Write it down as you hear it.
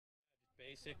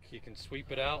Basic, you can sweep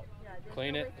it out,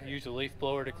 clean it, use a leaf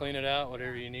blower to clean it out,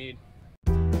 whatever you need.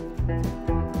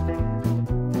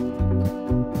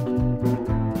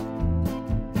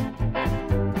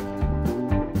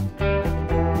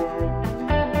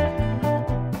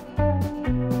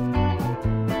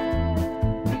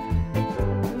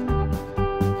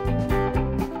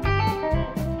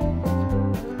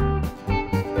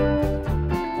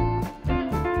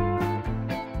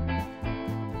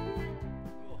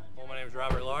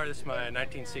 This is my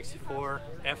 1964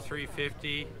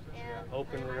 F-350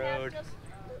 open road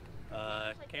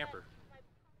camper.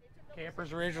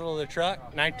 Camper's original to the truck,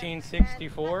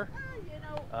 1964.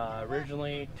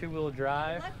 Originally two-wheel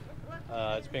drive.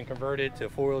 It's been converted to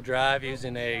four-wheel drive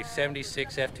using a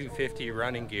 76 F-250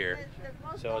 running gear.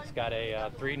 So it's got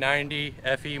a 390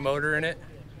 FE motor in it,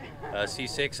 a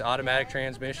C6 automatic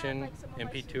transmission,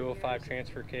 MP205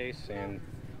 transfer case, and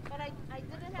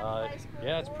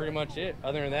yeah, that's pretty much it.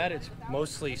 Other than that, it's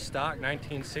mostly stock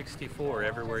 1964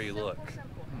 everywhere you look.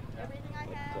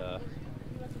 But,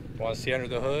 want to see under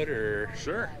the hood, or?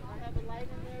 Sure.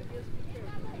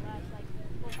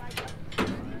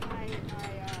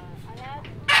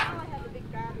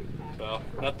 So,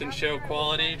 nothing show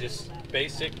quality, just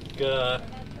basic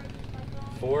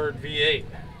Ford V8.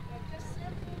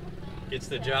 Gets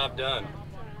the job done.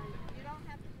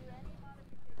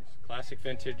 Classic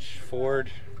vintage Ford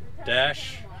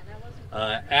dash.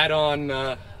 Add on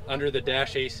under the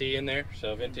dash AC in there,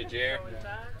 so vintage air.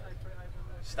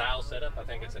 Style setup, I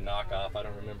think it's a knockoff. I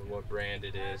don't remember what brand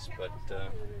it is, but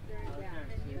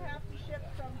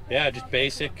yeah, just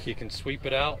basic. You can sweep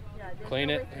it out, clean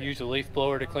it, use a leaf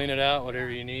blower to clean it out, whatever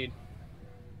you need.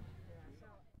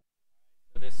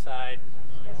 This side,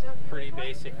 pretty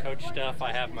basic coach stuff.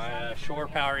 I have my shore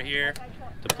power here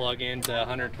to plug into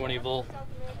 120 volt.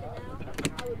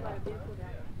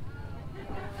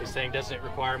 This thing doesn't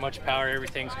require much power.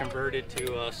 Everything's converted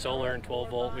to solar and 12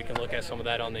 volt. We can look at some of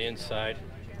that on the inside.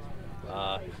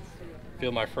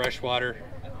 Fill my fresh water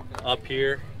up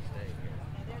here.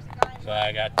 So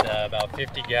I got about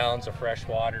 50 gallons of fresh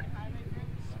water.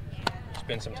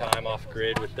 Spend some time off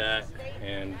grid with that.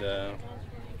 And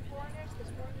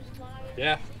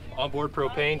yeah, onboard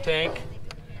propane tank.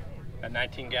 Got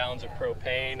 19 gallons of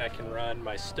propane. I can run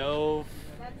my stove,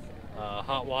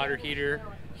 hot water heater,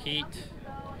 heat,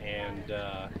 and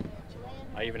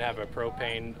I even have a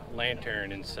propane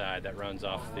lantern inside that runs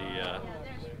off the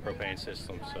propane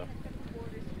system. So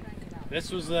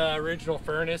this was the original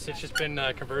furnace. It's just been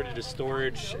converted to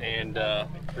storage, and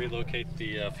relocate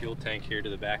the fuel tank here to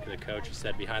the back of the coach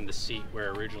instead behind the seat where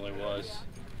it originally was.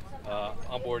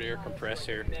 Onboard air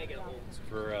compressor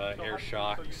for air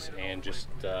shocks, and just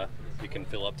you can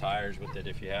fill up tires with it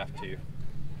if you have to.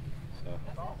 So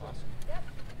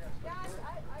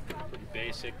pretty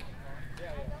basic.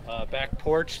 Back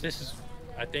porch. This is,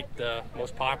 I think, the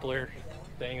most popular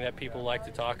thing that people like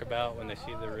to talk about when they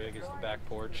see the rig is the back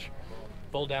porch.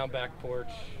 Fold down back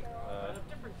porch.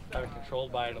 Kind of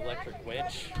controlled by an electric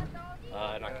winch,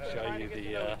 and I can show you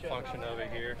the function of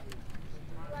it here.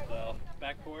 So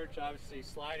back porch, obviously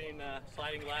sliding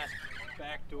glass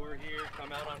back door here.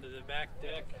 Come out onto the back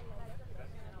deck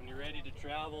when you're ready to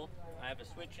travel. I have a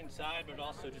switch inside, but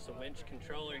also just a winch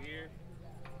controller here.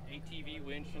 ATV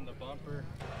winch in the bumper.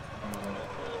 Pull the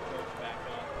porch back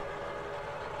up.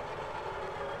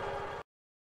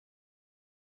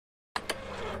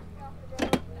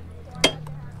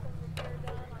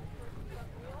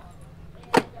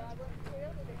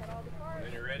 And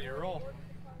then you're ready to roll.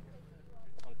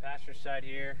 On the passenger side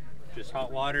here, just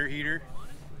hot water heater.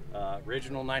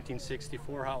 Original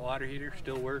 1964 hot water heater,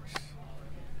 still works.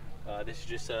 This is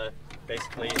just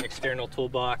basically external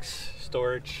toolbox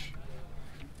storage.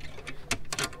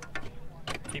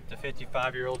 Keep the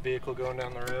 55-year-old vehicle going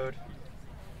down the road.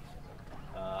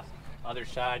 Other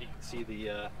side, you can see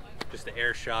the just the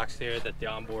air shocks there, that the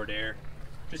onboard air,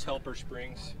 just helper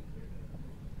springs.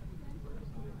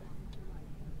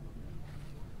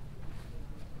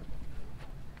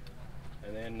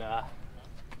 And then the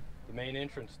main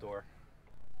entrance door.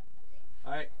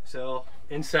 All right, so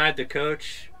inside the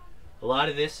coach, a lot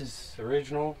of this is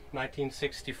original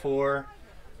 1964,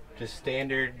 just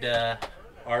standard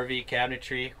RV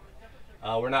cabinetry.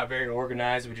 We're not very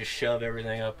organized. We just shove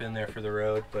everything up in there for the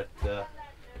road. But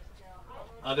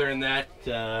other than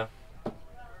that,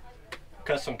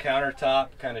 custom countertop,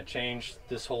 kind of changed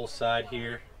this whole side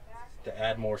here to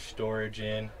add more storage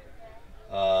in.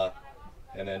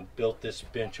 And then built this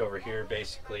bench over here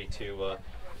basically to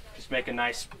just make a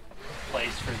nice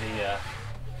place for the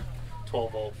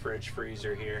 12 volt fridge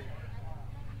freezer here.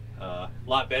 A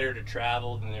lot better to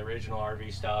travel than the original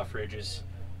RV style fridges.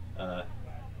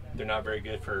 they're not very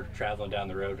good for traveling down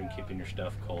the road and keeping your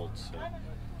stuff cold. So.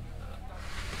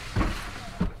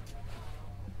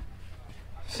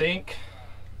 Sink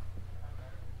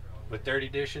with dirty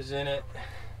dishes in it.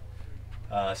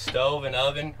 Stove and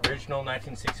oven, original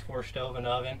 1964 stove and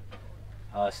oven.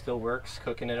 Still works,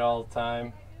 cooking it all the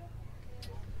time.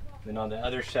 Then on the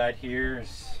other side here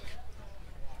is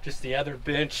just the other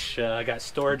bench. I got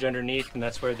storage underneath, and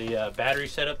that's where the battery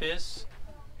setup is,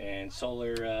 and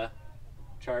solar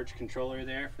charge controller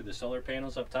there for the solar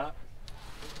panels up top.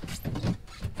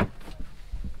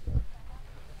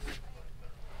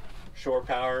 Shore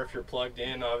power if you're plugged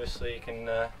in. Obviously you can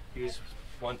use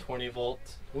 120 volt.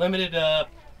 Limited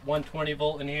 120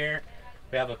 volt in here.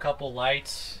 We have a couple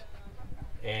lights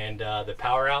and the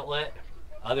power outlet.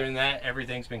 Other than that,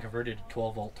 everything's been converted to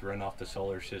 12 volt to run off the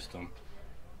solar system.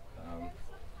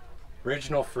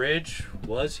 Original fridge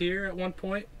was here at one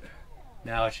point.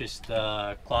 Now it's just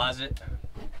a closet.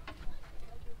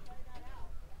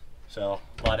 So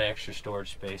a lot of extra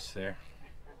storage space there.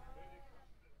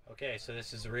 Okay, so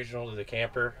this is original to the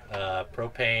camper.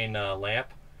 Propane lamp.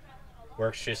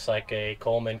 Works just like a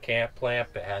Coleman camp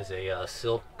lamp. It has a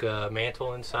silk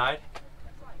mantle inside.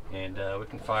 And we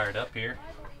can fire it up here.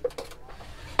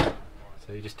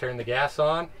 So you just turn the gas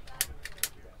on.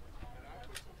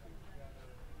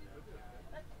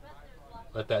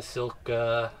 Let that silk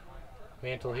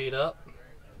mantle heat up.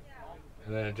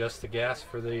 And then adjust the gas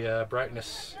for the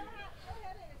brightness.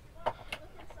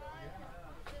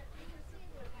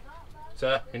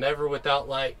 So you're never without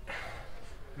light.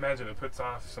 Imagine it puts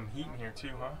off some heat in here too,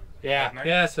 huh?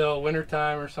 Yeah, so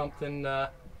wintertime or something,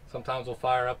 sometimes we'll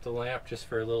fire up the lamp just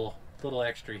for a little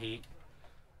extra heat.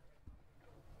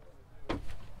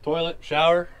 Toilet,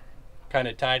 shower, kind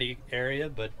of tidy area,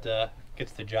 but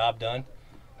gets the job done.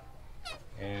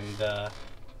 And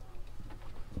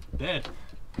bed.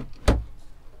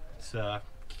 It's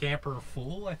camper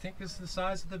full, I think is the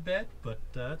size of the bed, but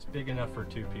it's big enough for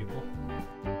 2 people.